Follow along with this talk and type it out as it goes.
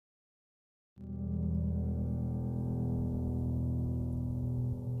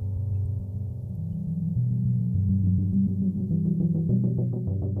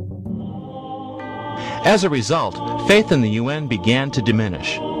As a result, faith in the UN began to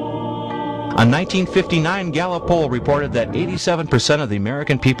diminish. A 1959 Gallup poll reported that 87% of the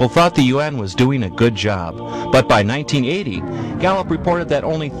American people thought the UN was doing a good job. But by 1980, Gallup reported that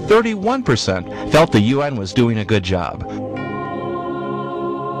only 31% felt the UN was doing a good job.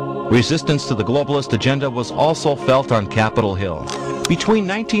 Resistance to the globalist agenda was also felt on Capitol Hill. Between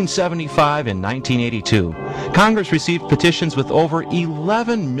 1975 and 1982, Congress received petitions with over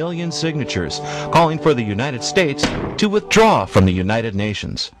 11 million signatures calling for the United States to withdraw from the United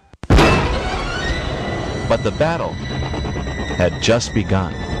Nations. But the battle had just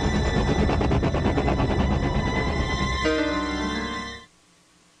begun.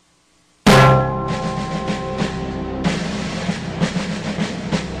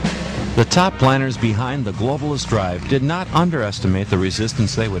 The top planners behind the globalist drive did not underestimate the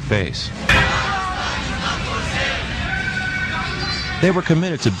resistance they would face. They were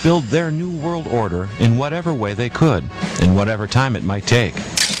committed to build their new world order in whatever way they could, in whatever time it might take.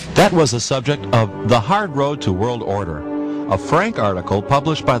 That was the subject of The Hard Road to World Order, a frank article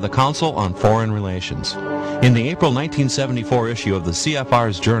published by the Council on Foreign Relations. In the April 1974 issue of the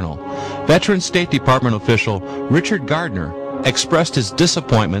CFR's Journal, veteran State Department official Richard Gardner expressed his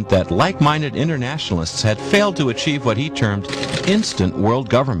disappointment that like-minded internationalists had failed to achieve what he termed instant world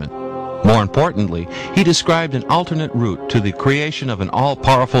government. More importantly, he described an alternate route to the creation of an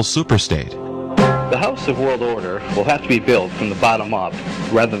all-powerful superstate. The House of World Order will have to be built from the bottom up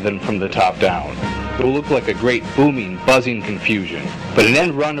rather than from the top down. It will look like a great booming, buzzing confusion, but an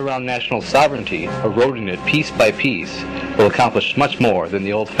end run around national sovereignty, eroding it piece by piece, will accomplish much more than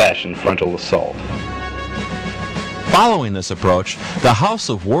the old-fashioned frontal assault. Following this approach, the House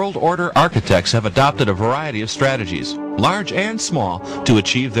of World Order architects have adopted a variety of strategies, large and small, to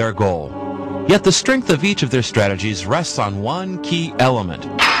achieve their goal. Yet the strength of each of their strategies rests on one key element: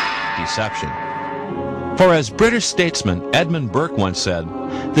 deception. For as British statesman Edmund Burke once said,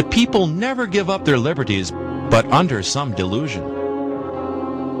 "The people never give up their liberties, but under some delusion."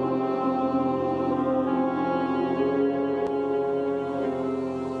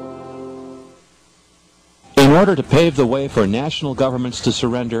 In order to pave the way for national governments to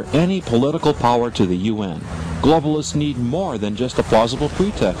surrender any political power to the UN, globalists need more than just a plausible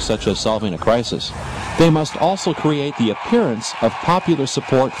pretext such as solving a crisis. They must also create the appearance of popular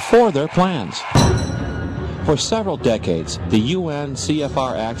support for their plans. For several decades, the UN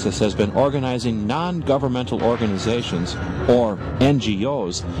CFR Axis has been organizing non-governmental organizations, or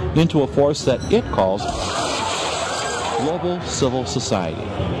NGOs, into a force that it calls Global Civil Society.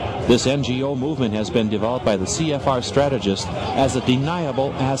 This NGO movement has been developed by the CFR strategist as a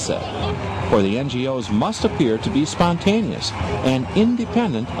deniable asset, for the NGOs must appear to be spontaneous and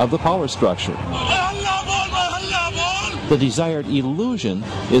independent of the power structure. The desired illusion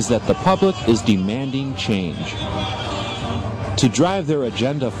is that the public is demanding change. To drive their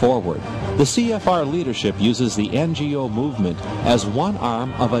agenda forward, the CFR leadership uses the NGO movement as one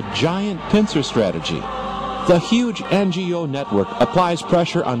arm of a giant pincer strategy. The huge NGO network applies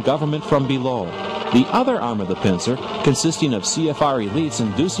pressure on government from below. The other arm of the pincer, consisting of CFR elites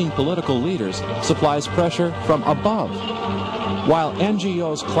inducing political leaders, supplies pressure from above. While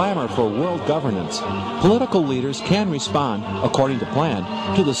NGOs clamor for world governance, political leaders can respond, according to plan,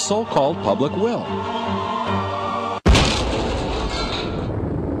 to the so-called public will.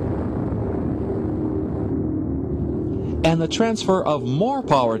 And the transfer of more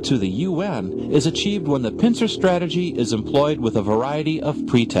power to the UN is achieved when the pincer strategy is employed with a variety of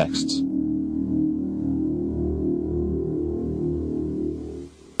pretexts.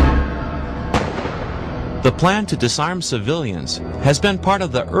 The plan to disarm civilians has been part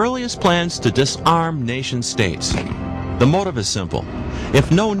of the earliest plans to disarm nation-states. The motive is simple.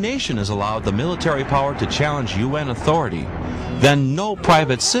 If no nation is allowed the military power to challenge UN authority, then no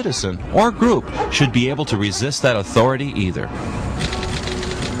private citizen or group should be able to resist that authority either.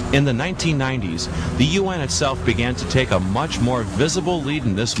 In the 1990s, the UN itself began to take a much more visible lead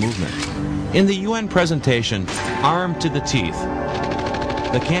in this movement. In the UN presentation, Armed to the Teeth,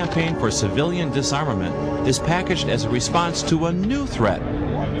 the campaign for civilian disarmament is packaged as a response to a new threat.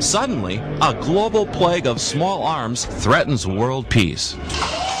 Suddenly, a global plague of small arms threatens world peace.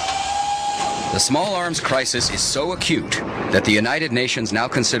 The small arms crisis is so acute that the United Nations now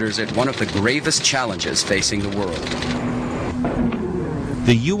considers it one of the gravest challenges facing the world.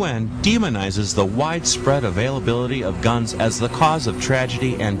 The UN demonizes the widespread availability of guns as the cause of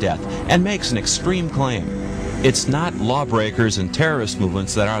tragedy and death and makes an extreme claim. It's not lawbreakers and terrorist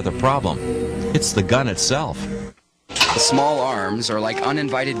movements that are the problem. It's the gun itself. The small arms are like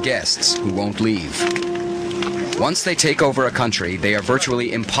uninvited guests who won't leave. Once they take over a country, they are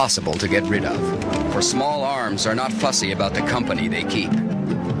virtually impossible to get rid of, for small arms are not fussy about the company they keep.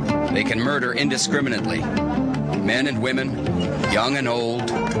 They can murder indiscriminately, men and women, young and old,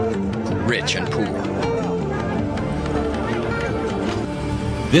 rich and poor.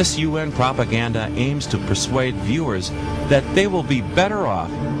 This UN propaganda aims to persuade viewers that they will be better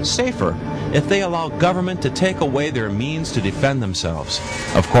off, safer, if they allow government to take away their means to defend themselves.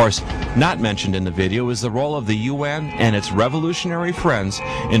 Of course, not mentioned in the video is the role of the UN and its revolutionary friends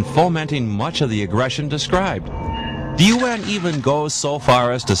in fomenting much of the aggression described. The UN even goes so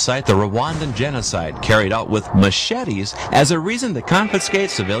far as to cite the Rwandan genocide carried out with machetes as a reason to confiscate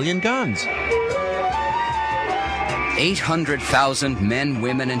civilian guns. 800,000 men,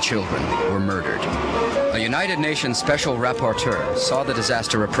 women, and children were murdered. A United Nations Special Rapporteur saw the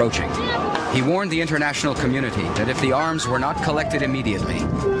disaster approaching. He warned the international community that if the arms were not collected immediately,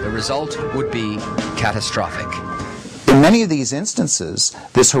 the result would be catastrophic. In many of these instances,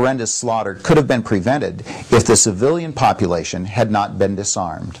 this horrendous slaughter could have been prevented if the civilian population had not been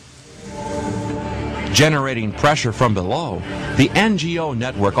disarmed. Generating pressure from below, the NGO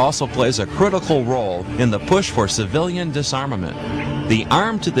network also plays a critical role in the push for civilian disarmament. The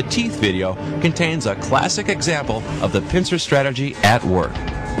Arm to the Teeth video contains a classic example of the pincer strategy at work.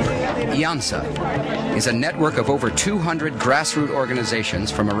 IANSA is a network of over 200 grassroots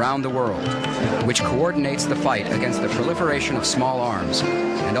organizations from around the world, which coordinates the fight against the proliferation of small arms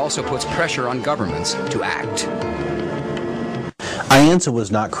and also puts pressure on governments to act. IANSA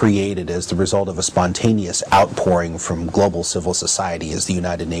was not created as the result of a spontaneous outpouring from global civil society, as the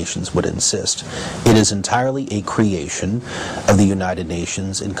United Nations would insist. It is entirely a creation of the United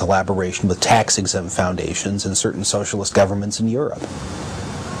Nations in collaboration with tax-exempt foundations and certain socialist governments in Europe.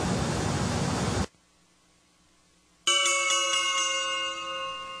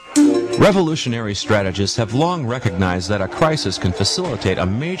 Revolutionary strategists have long recognized that a crisis can facilitate a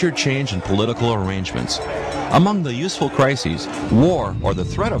major change in political arrangements. Among the useful crises, war, or the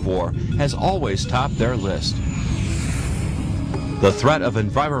threat of war, has always topped their list. The threat of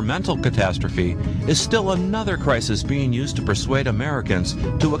environmental catastrophe is still another crisis being used to persuade Americans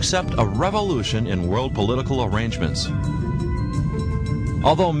to accept a revolution in world political arrangements.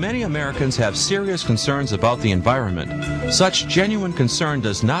 Although many Americans have serious concerns about the environment, such genuine concern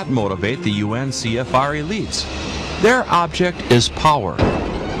does not motivate the UNCFR elites. Their object is power.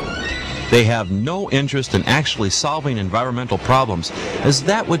 They have no interest in actually solving environmental problems, as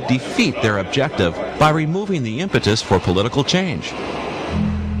that would defeat their objective by removing the impetus for political change.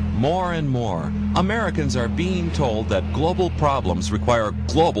 More and more, Americans are being told that global problems require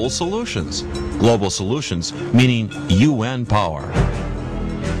global solutions. Global solutions meaning UN power.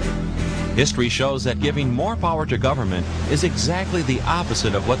 History shows that giving more power to government is exactly the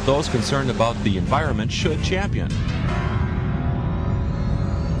opposite of what those concerned about the environment should champion.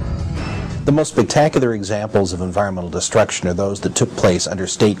 The most spectacular examples of environmental destruction are those that took place under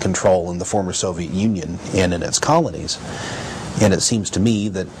state control in the former Soviet Union and in its colonies. And it seems to me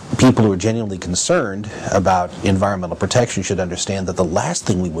that people who are genuinely concerned about environmental protection should understand that the last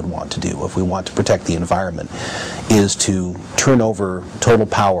thing we would want to do if we want to protect the environment is to turn over total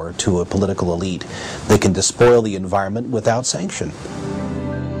power to a political elite that can despoil the environment without sanction.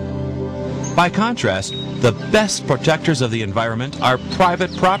 By contrast, the best protectors of the environment are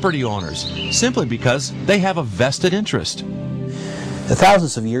private property owners, simply because they have a vested interest.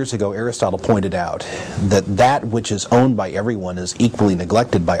 Thousands of years ago, Aristotle pointed out that that which is owned by everyone is equally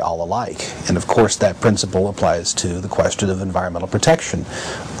neglected by all alike. And of course, that principle applies to the question of environmental protection.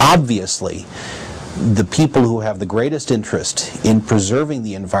 Obviously, the people who have the greatest interest in preserving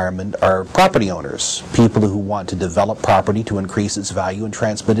the environment are property owners, people who want to develop property to increase its value and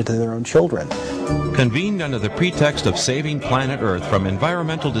transmit it to their own children. Convened under the pretext of saving planet Earth from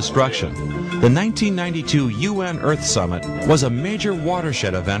environmental destruction, the 1992 UN Earth Summit was a major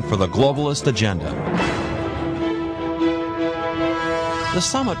watershed event for the globalist agenda. The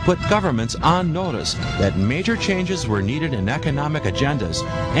summit put governments on notice that major changes were needed in economic agendas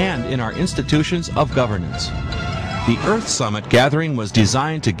and in our institutions of governance. The Earth Summit gathering was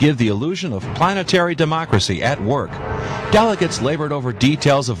designed to give the illusion of planetary democracy at work. Delegates labored over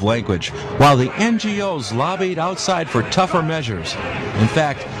details of language, while the NGOs lobbied outside for tougher measures. In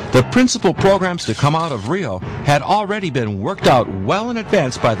fact, the principal programs to come out of Rio had already been worked out well in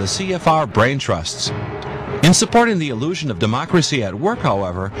advance by the CFR brain trusts. In supporting the illusion of democracy at work,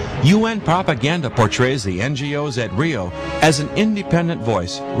 however, UN propaganda portrays the NGOs at Rio as an independent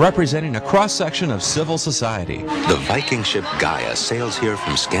voice representing a cross-section of civil society. The Viking ship Gaia sails here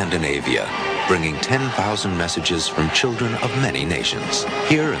from Scandinavia. bringing 10,000 messages from children of many nations.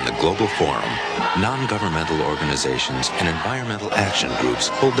 Here in the Global Forum, non-governmental organizations and environmental action groups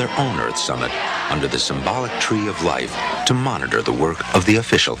hold their own Earth Summit under the symbolic Tree of Life to monitor the work of the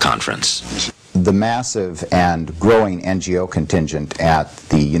official conference. The massive and growing NGO contingent at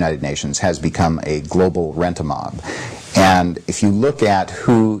the United Nations has become a global rent-a-mob. And if you look at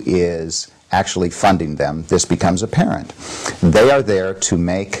who is actually funding them, this becomes apparent. They are there to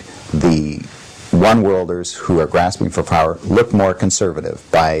make the one-worlders who are grasping for power look more conservative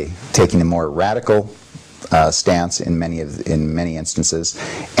by taking a more radical stance in many instances,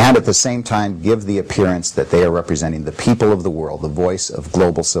 and at the same time give the appearance that they are representing the people of the world, the voice of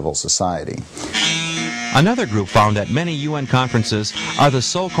global civil society. Another group found at many UN conferences are the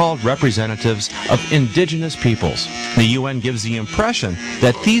so-called representatives of indigenous peoples. The UN gives the impression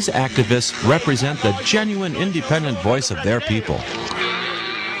that these activists represent the genuine independent voice of their people.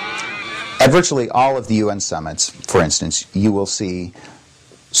 At virtually all of the UN summits, for instance, you will see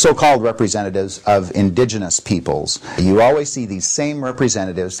so-called representatives of indigenous peoples. You always see these same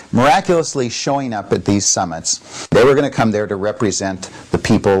representatives miraculously showing up at these summits. They were going to come there to represent the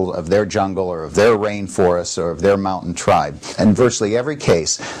people of their jungle or of their rainforest or of their mountain tribe. In virtually every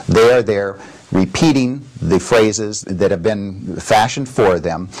case, they are there repeating the phrases that have been fashioned for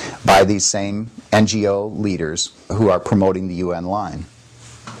them by these same NGO leaders who are promoting the UN line.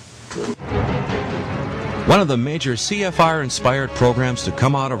 One of the major CFR-inspired programs to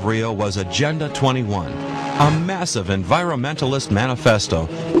come out of Rio was Agenda 21, a massive environmentalist manifesto.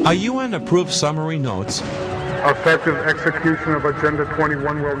 A UN-approved summary notes, effective execution of Agenda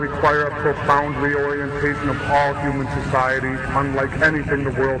 21 will require a profound reorientation of all human society, unlike anything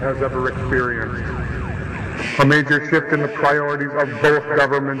the world has ever experienced. A major shift in the priorities of both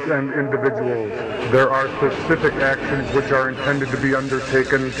governments and individuals. There are specific actions which are intended to be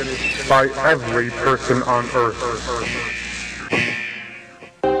undertaken by every person on Earth.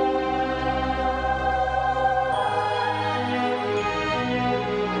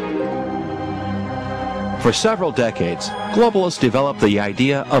 For several decades, globalists developed the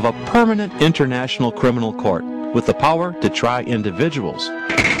idea of a permanent international criminal court with the power to try individuals.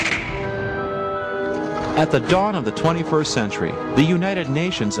 At the dawn of the 21st century, the United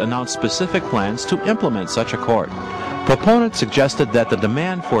Nations announced specific plans to implement such a court. Proponents suggested that the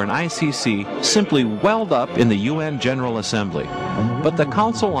demand for an ICC simply welled up in the UN General Assembly, but the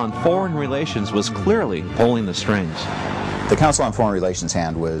Council on Foreign Relations was clearly pulling the strings. The Council on Foreign Relations'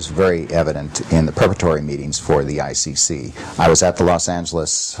 hand was very evident in the preparatory meetings for the ICC. I was at the Los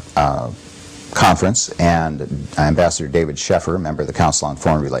Angeles conference, and Ambassador David Sheffer, member of the Council on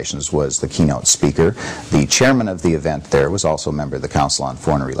Foreign Relations, was the keynote speaker. The chairman of the event there was also a member of the Council on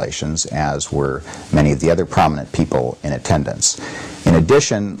Foreign Relations, as were many of the other prominent people in attendance. In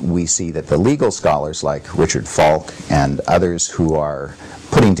addition, we see that the legal scholars like Richard Falk and others who are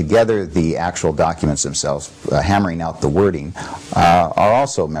putting together the actual documents themselves, hammering out the wording, are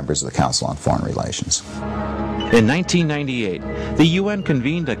also members of the Council on Foreign Relations. In 1998, the UN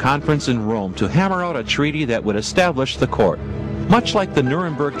convened a conference in Rome to hammer out a treaty that would establish the court. Much like the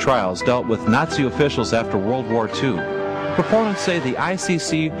Nuremberg trials dealt with Nazi officials after World War II, proponents say the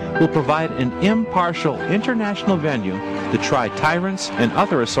ICC will provide an impartial international venue to try tyrants and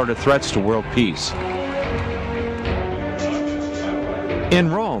other assorted threats to world peace. In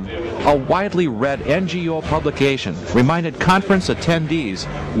Rome, a widely read NGO publication reminded conference attendees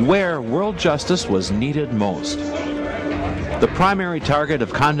where world justice was needed most. The primary target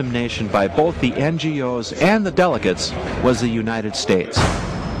of condemnation by both the NGOs and the delegates was the United States.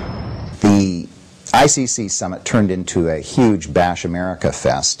 The ICC summit turned into a huge Bash America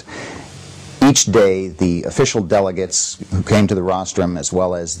fest. Each day, the official delegates who came to the rostrum, as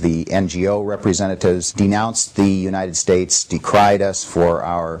well as the NGO representatives, denounced the United States, decried us for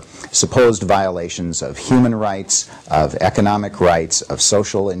our supposed violations of human rights, of economic rights, of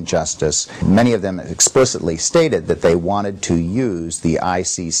social injustice. Many of them explicitly stated that they wanted to use the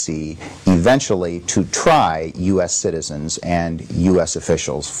ICC eventually to try U.S. citizens and U.S.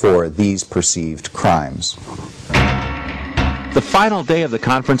 officials for these perceived crimes. The final day of the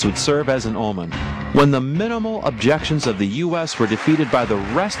conference would serve as an omen. When the minimal objections of the U.S. were defeated by the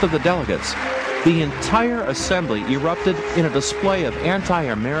rest of the delegates, the entire assembly erupted in a display of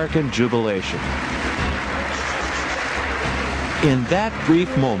anti-American jubilation. In that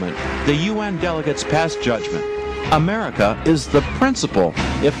brief moment, the UN delegates passed judgment. America is the principal,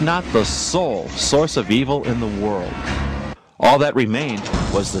 if not the sole, source of evil in the world. All that remained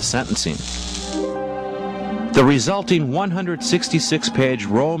was the sentencing. The resulting 166-page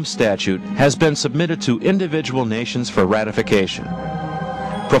Rome Statute has been submitted to individual nations for ratification.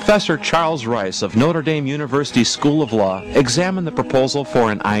 Professor Charles Rice of Notre Dame University School of Law examined the proposal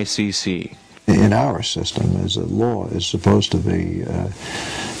for an ICC. In our system, as a law is supposed to be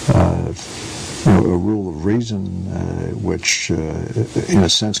a rule of reason which, in a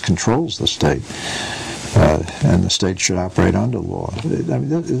sense, controls the state, and the state should operate under law. I mean,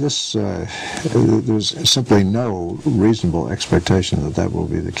 there's simply no reasonable expectation that that will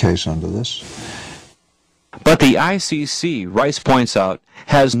be the case under this. But the ICC, Rice points out,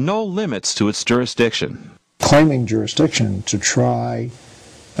 has no limits to its jurisdiction. Claiming jurisdiction to try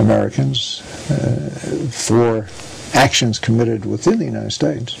Americans for actions committed within the United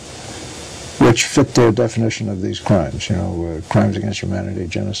States which fit their definition of these crimes, crimes against humanity,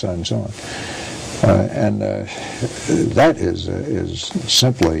 genocide, and so on. That is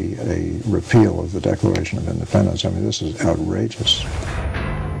simply a repeal of the Declaration of Independence. I mean, this is outrageous.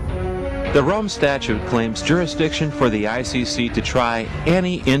 The Rome Statute claims jurisdiction for the ICC to try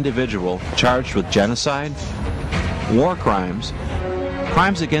any individual charged with genocide, war crimes,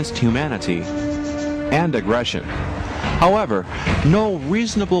 crimes against humanity, and aggression. However, no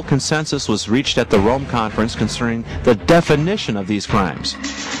reasonable consensus was reached at the Rome Conference concerning the definition of these crimes.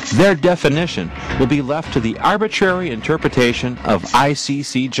 Their definition will be left to the arbitrary interpretation of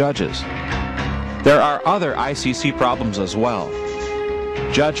ICC judges. There are other ICC problems as well.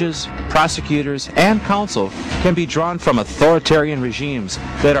 Judges, prosecutors, and counsel can be drawn from authoritarian regimes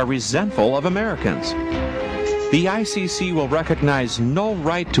that are resentful of Americans. The ICC will recognize no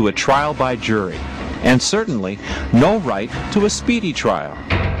right to a trial by jury, and certainly no right to a speedy trial.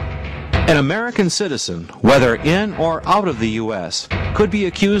 An American citizen, whether in or out of the U.S., could be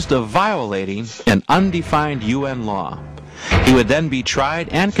accused of violating an undefined UN law. He would then be tried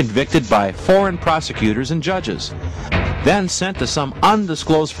and convicted by foreign prosecutors and judges, then sent to some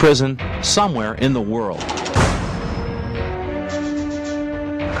undisclosed prison somewhere in the world.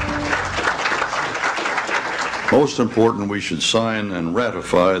 Most important, we should sign and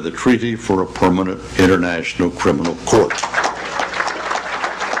ratify the Treaty for a Permanent International Criminal Court.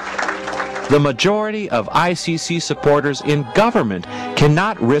 The majority of ICC supporters in government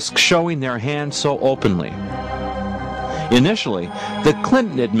cannot risk showing their hand so openly. Initially, the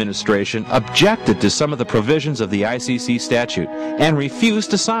Clinton administration objected to some of the provisions of the ICC statute and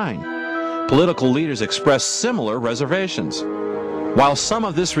refused to sign. Political leaders expressed similar reservations. While some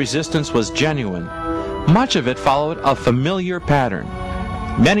of this resistance was genuine, much of it followed a familiar pattern.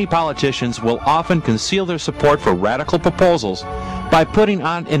 Many politicians will often conceal their support for radical proposals by putting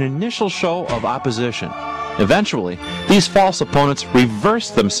on an initial show of opposition. Eventually, these false opponents reverse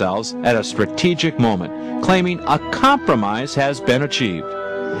themselves at a strategic moment, claiming a compromise has been achieved,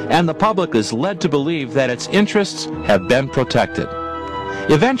 and the public is led to believe that its interests have been protected.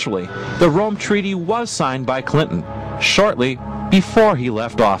 Eventually, the Rome Treaty was signed by Clinton, shortly before he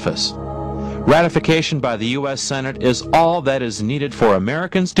left office. Ratification by the U.S. Senate is all that is needed for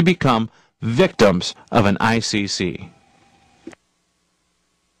Americans to become victims of an ICC.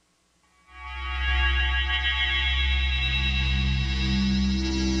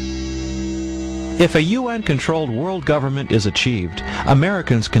 If a UN-controlled world government is achieved,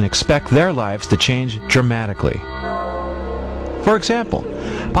 Americans can expect their lives to change dramatically. For example,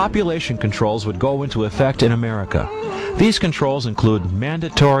 population controls would go into effect in America. These controls include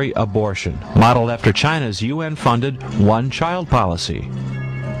mandatory abortion, modeled after China's UN-funded one-child policy.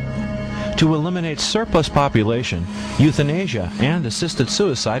 To eliminate surplus population, euthanasia and assisted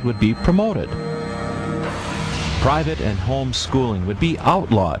suicide would be promoted. Private and home schooling would be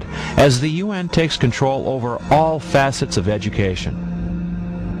outlawed as the UN takes control over all facets of education.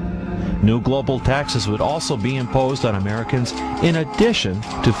 New global taxes would also be imposed on Americans in addition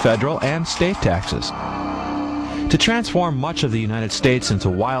to federal and state taxes. To transform much of the United States into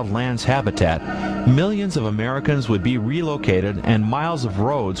wild lands habitat, millions of Americans would be relocated and miles of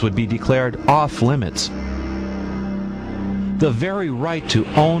roads would be declared off limits. The very right to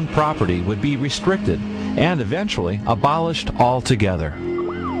own property would be restricted and eventually abolished altogether.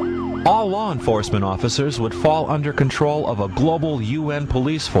 All law enforcement officers would fall under control of a global UN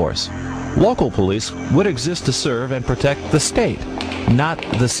police force. Local police would exist to serve and protect the state, not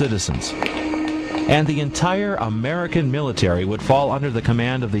the citizens. And the entire American military would fall under the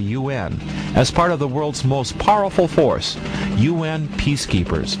command of the UN as part of the world's most powerful force, UN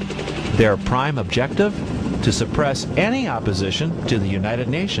peacekeepers. Their prime objective? To suppress any opposition to the United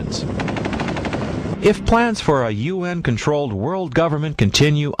Nations. If plans for a UN-controlled world government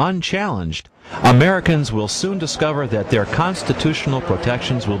continue unchallenged, Americans will soon discover that their constitutional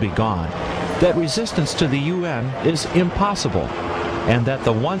protections will be gone, that resistance to the UN is impossible, and that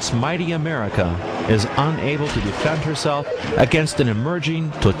the once mighty America is unable to defend herself against an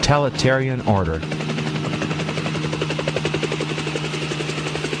emerging totalitarian order.